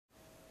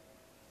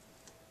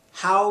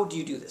how do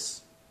you do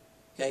this?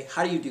 Okay,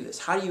 how do you do this?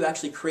 How do you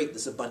actually create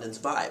this abundance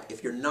vibe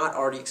if you're not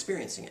already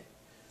experiencing it?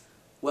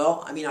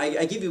 Well, I mean,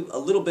 I give you a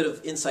little bit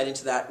of insight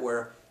into that,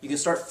 where you can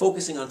start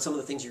focusing on some of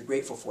the things you're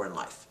grateful for in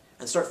life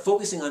and start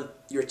focusing on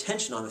your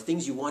attention on the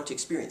things you want to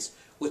experience.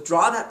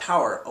 Withdraw that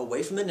power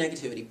away from the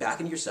negativity back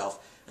into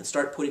yourself and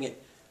start putting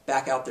it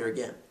back out there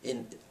again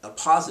in a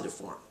positive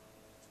form.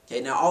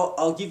 Okay, now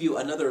I'll give you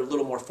another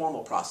little more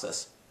formal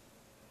process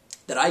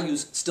that I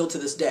use still to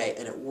this day,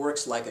 and it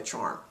works like a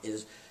charm.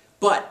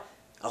 But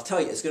I'll tell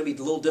you, it's going to be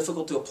a little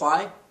difficult to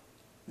apply,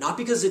 not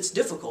because it's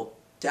difficult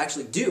to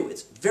actually do.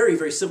 It's very,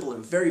 very simple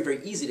and very,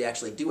 very easy to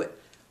actually do it.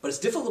 But it's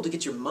difficult to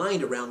get your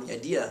mind around the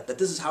idea that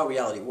this is how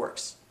reality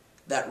works.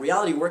 That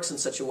reality works in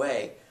such a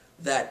way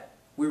that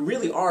we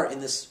really are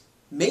in this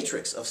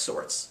matrix of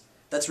sorts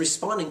that's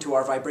responding to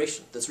our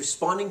vibration, that's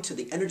responding to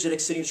the energetic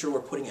signature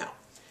we're putting out.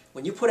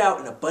 When you put out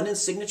an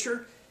abundance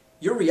signature,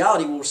 your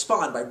reality will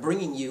respond by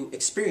bringing you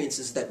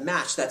experiences that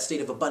match that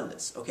state of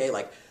abundance. Okay,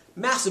 like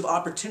massive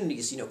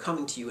opportunities,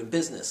 coming to you in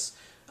business,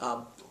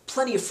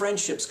 plenty of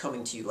friendships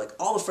coming to you, like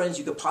all the friends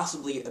you could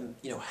possibly,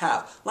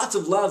 have, lots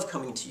of love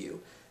coming to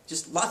you,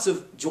 just lots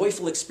of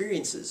joyful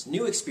experiences,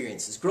 new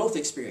experiences, growth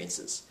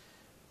experiences,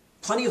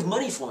 plenty of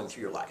money flowing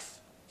through your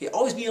life. Okay,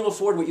 always being able to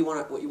afford what you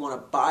want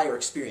to buy or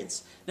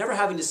experience, never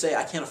having to say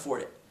I can't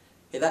afford it.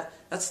 Okay,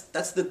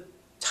 that's the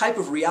type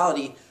of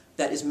reality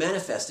that is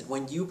manifested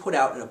when you put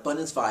out an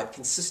abundance vibe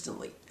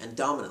consistently and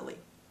dominantly.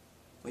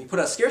 When you put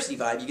out a scarcity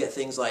vibe, you get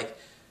things like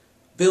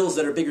bills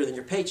that are bigger than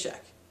your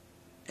paycheck,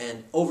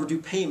 and overdue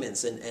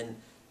payments, and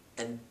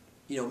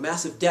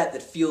massive debt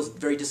that feels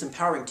very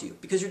disempowering to you,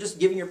 because you're just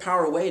giving your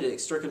power away to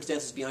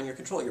circumstances beyond your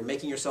control. You're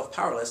making yourself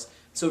powerless.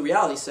 So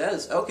reality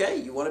says, okay,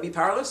 you want to be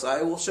powerless?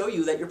 I will show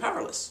you that you're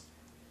powerless.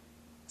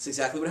 That's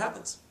exactly what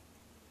happens.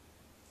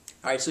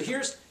 All right, so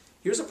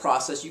here's a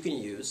process you can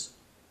use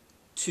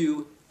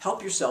to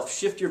help yourself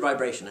shift your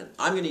vibration. And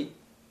I'm going to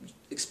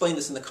explain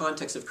this in the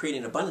context of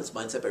creating an abundance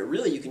mindset, but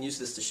really you can use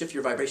this to shift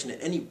your vibration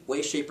in any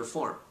way, shape, or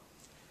form.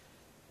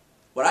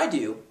 What I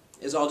do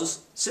is I'll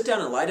just sit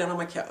down and lie down on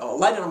my couch. I'll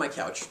lie down on my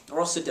couch, or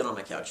I'll sit down on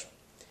my couch.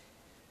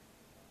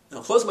 And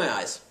I'll close my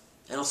eyes,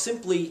 and I'll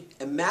simply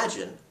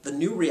imagine the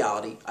new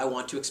reality I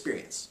want to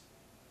experience.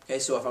 Okay,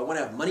 so if I want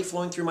to have money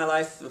flowing through my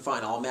life, then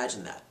fine, I'll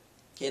imagine that.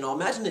 Okay, and I'll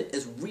imagine it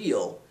as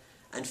real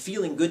and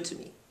feeling good to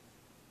me.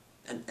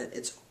 And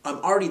I'm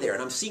already there,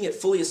 and I'm seeing it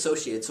fully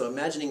associated. So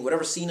imagining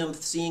whatever scene I'm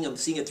seeing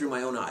it through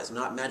my own eyes. I'm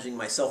not imagining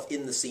myself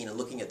in the scene and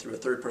looking at it through a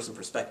third-person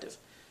perspective.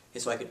 Okay,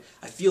 so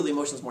I feel the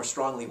emotions more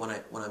strongly when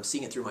I'm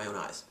seeing it through my own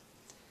eyes.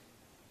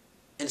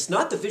 And it's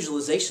not the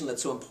visualization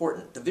that's so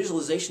important. The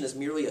visualization is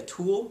merely a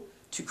tool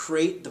to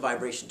create the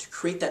vibration, to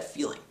create that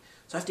feeling.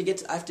 So I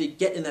have to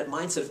get in that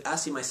mindset of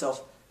asking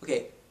myself,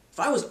 okay, if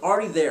I was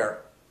already there,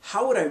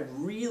 how would I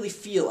really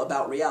feel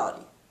about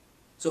reality?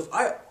 So if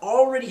I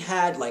already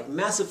had like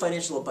massive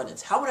financial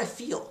abundance, how would I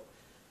feel?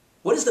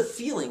 What is the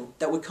feeling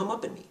that would come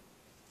up in me?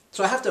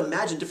 So I have to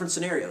imagine different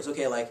scenarios.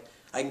 Okay, like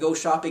I can go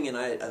shopping and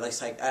I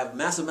have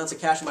massive amounts of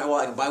cash in my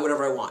wallet. I can buy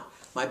whatever I want.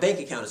 My bank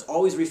account is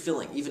always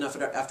refilling, even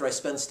after I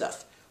spend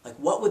stuff. Like,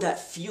 what would that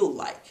feel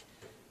like?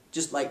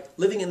 Just like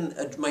living in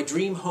my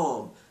dream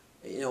home,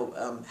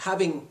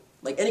 having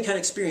like any kind of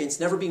experience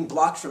never being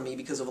blocked from me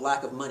because of a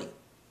lack of money.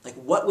 Like,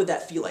 what would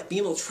that feel like?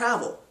 Being able to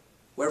travel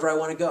wherever I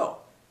want to go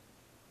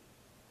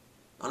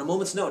on a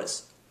moment's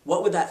notice.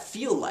 What would that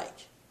feel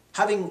like?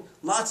 Having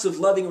lots of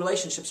loving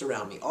relationships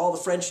around me, all the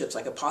friendships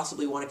I could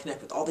possibly want to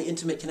connect with, all the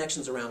intimate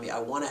connections around me I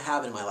want to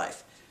have in my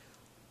life.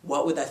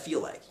 What would that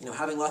feel like?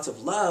 Having lots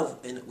of love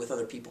with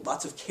other people,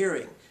 lots of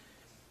caring.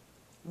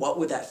 What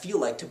would that feel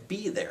like to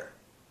be there?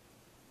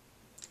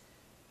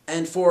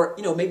 And for,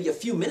 maybe a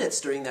few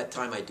minutes during that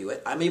time I do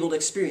it, I'm able to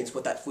experience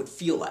what that would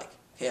feel like.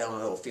 Okay, I don't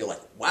know, it'll feel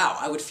like, wow,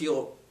 I would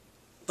feel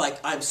like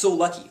I'm so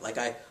lucky. Like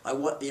I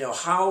want,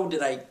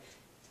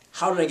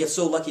 how did I get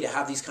so lucky to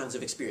have these kinds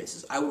of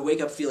experiences? I would wake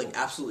up feeling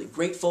absolutely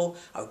grateful.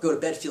 I would go to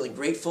bed feeling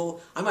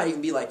grateful. I might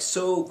even be like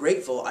so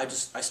grateful, I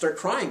start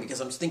crying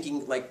because I'm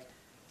thinking like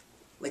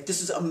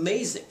this is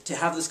amazing to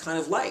have this kind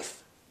of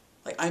life.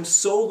 Like, I'm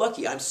so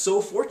lucky, I'm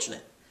so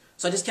fortunate.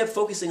 So I just kept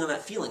focusing on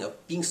that feeling of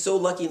being so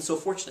lucky and so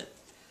fortunate.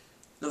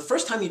 Now, the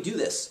first time you do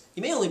this,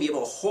 you may only be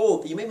able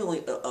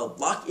to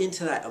lock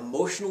into that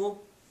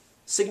emotional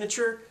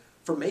signature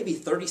for maybe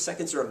 30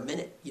 seconds or a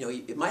minute.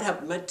 It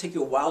might take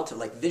you a while to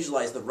like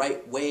visualize the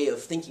right way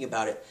of thinking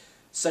about it,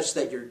 such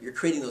that you're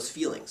creating those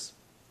feelings.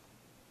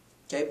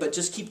 Okay, but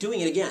just keep doing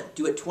it again.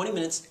 Do it 20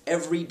 minutes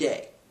every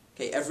day.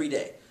 Okay, every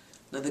day.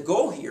 Now the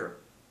goal here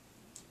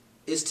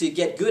is to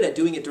get good at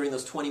doing it during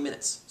those 20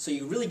 minutes. So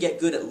you really get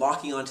good at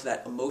locking onto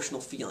that emotional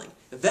feeling.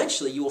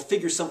 Eventually, you will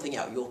figure something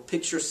out. You'll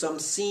picture some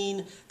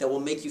scene that will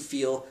make you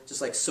feel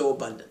just like so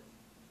abundant.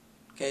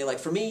 Okay, like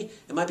for me,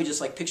 it might be just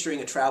like picturing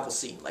a travel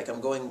scene. Like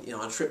I'm going,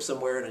 on a trip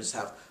somewhere and I just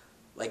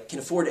can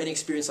afford any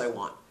experience I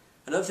want.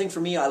 Another thing for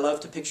me I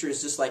love to picture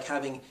is just like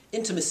having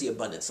intimacy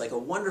abundance, like a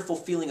wonderful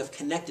feeling of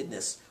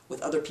connectedness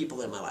with other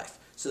people in my life.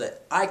 so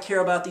that I care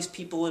about these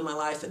people in my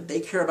life and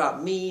they care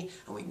about me,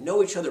 and we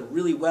know each other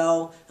really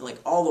well, and like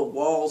all the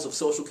walls of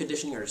social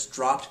conditioning are just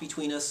dropped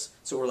between us,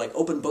 so we're like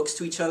open books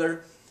to each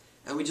other,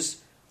 and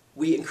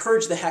we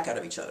encourage the heck out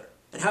of each other.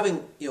 And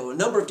having, a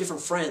number of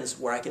different friends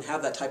where I can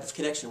have that type of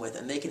connection with,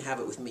 and they can have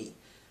it with me.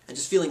 And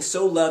just feeling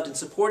so loved and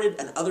supported,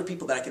 and other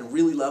people that I can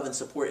really love and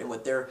support in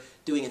what they're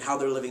doing and how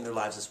they're living their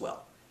lives as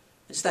well.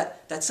 And just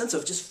that sense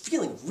of just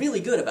feeling really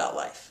good about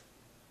life.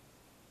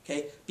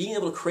 Okay? Being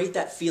able to create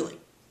that feeling.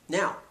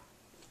 Now,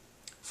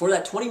 for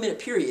that 20-minute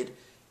period,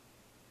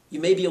 you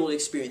may be able to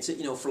experience it,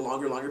 for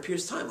longer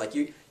periods of time. Like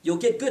you'll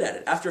get good at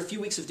it. After a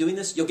few weeks of doing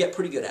this, you'll get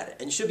pretty good at it.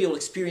 And you should be able to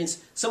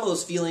experience some of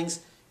those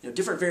feelings,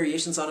 different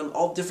variations on them,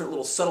 all different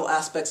little subtle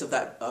aspects of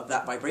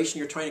that vibration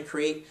you're trying to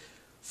create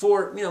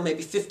for,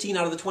 maybe 15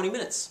 out of the 20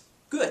 minutes.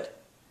 Good.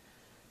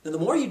 Then the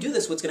more you do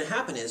this, what's going to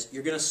happen is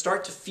you're going to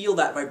start to feel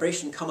that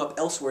vibration come up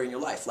elsewhere in your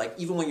life. Like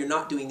even when you're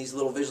not doing these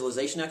little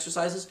visualization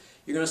exercises,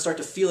 you're going to start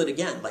to feel it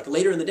again. Like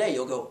later in the day,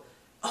 you'll go,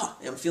 oh,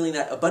 I'm feeling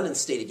that abundance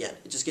state again.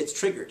 It just gets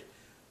triggered.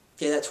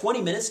 Okay, that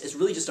 20 minutes is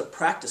really just a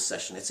practice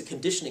session. It's a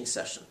conditioning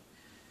session.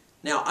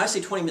 Now, I say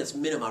 20 minutes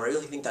minimum. I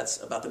really think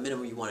that's about the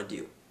minimum you want to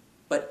do.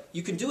 But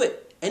you can do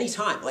it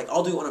anytime. Like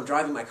I'll do it when I'm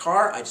driving my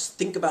car. I just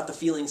think about the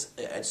feelings.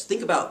 I just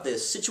think about the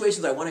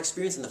situations I want to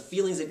experience and the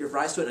feelings that give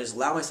rise to it, and I just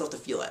allow myself to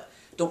feel it.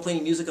 Don't play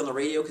any music on the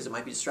radio because it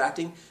might be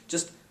distracting.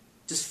 Just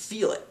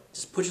feel it.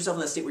 Just put yourself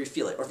in that state where you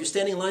feel it. Or if you're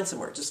standing in line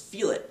somewhere, just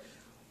feel it.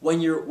 When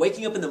you're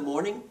waking up in the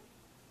morning,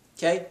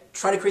 okay,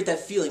 try to create that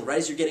feeling right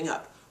as you're getting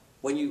up.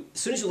 As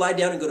soon as you lie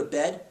down and go to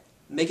bed,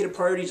 make it a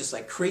priority. Just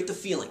like create the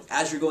feeling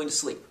as you're going to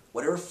sleep.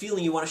 Whatever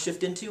feeling you want to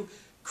shift into,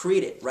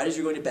 create it right as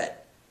you're going to bed.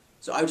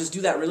 So I would just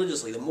do that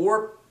religiously. The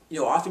more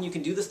often you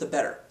can do this, the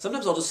better.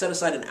 Sometimes I'll just set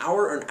aside an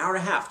hour or an hour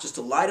and a half just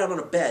to lie down on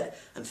a bed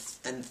and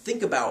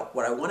think about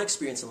what I want to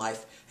experience in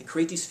life and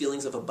create these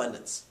feelings of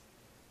abundance.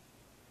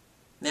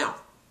 Now,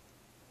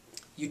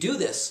 you do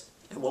this,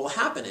 and what will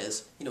happen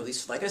is,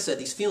 like I said,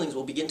 these feelings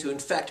will begin to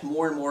infect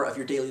more and more of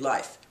your daily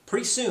life.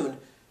 Pretty soon,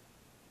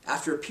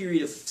 after a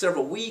period of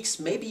several weeks,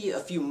 maybe a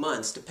few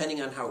months,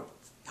 depending on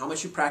how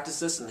much you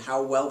practice this and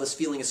how well this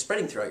feeling is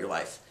spreading throughout your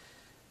life,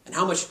 and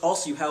how much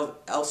else you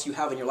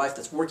have in your life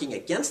that's working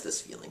against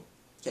this feeling.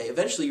 Okay,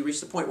 eventually you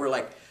reach the point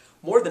where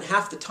more than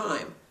half the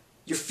time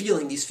you're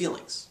feeling these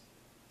feelings.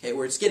 Okay,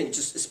 where it's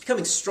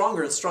becoming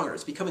stronger and stronger.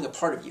 It's becoming a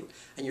part of you,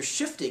 and you're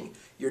shifting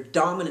your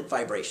dominant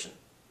vibration.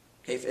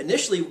 Okay, if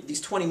initially these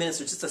 20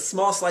 minutes are just a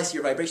small slice of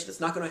your vibration, it's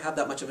not going to have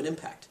that much of an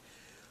impact.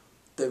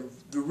 The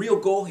real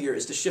goal here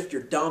is to shift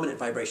your dominant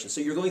vibration.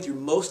 So you're going through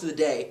most of the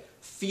day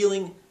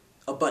feeling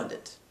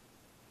abundant.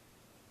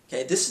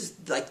 Okay,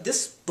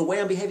 the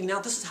way I'm behaving now,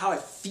 this is how I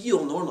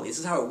feel normally. This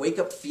is how I wake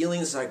up feeling.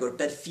 This is how I go to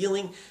bed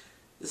feeling.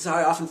 This is how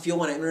I often feel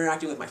when I'm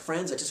interacting with my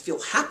friends. I just feel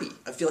happy.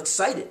 I feel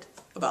excited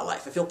about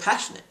life. I feel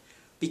passionate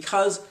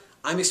because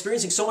I'm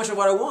experiencing so much of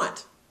what I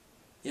want.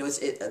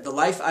 The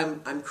life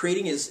I'm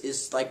creating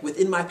is like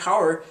within my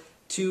power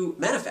to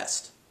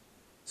manifest.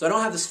 So I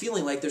don't have this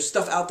feeling like there's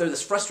stuff out there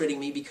that's frustrating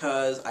me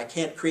because I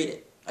can't create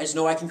it. I just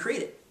know I can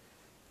create it.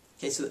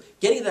 Okay, so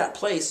getting to that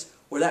place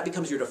where that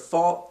becomes your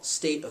default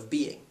state of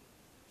being.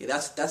 Okay,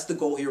 that's the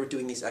goal here with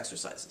doing these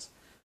exercises.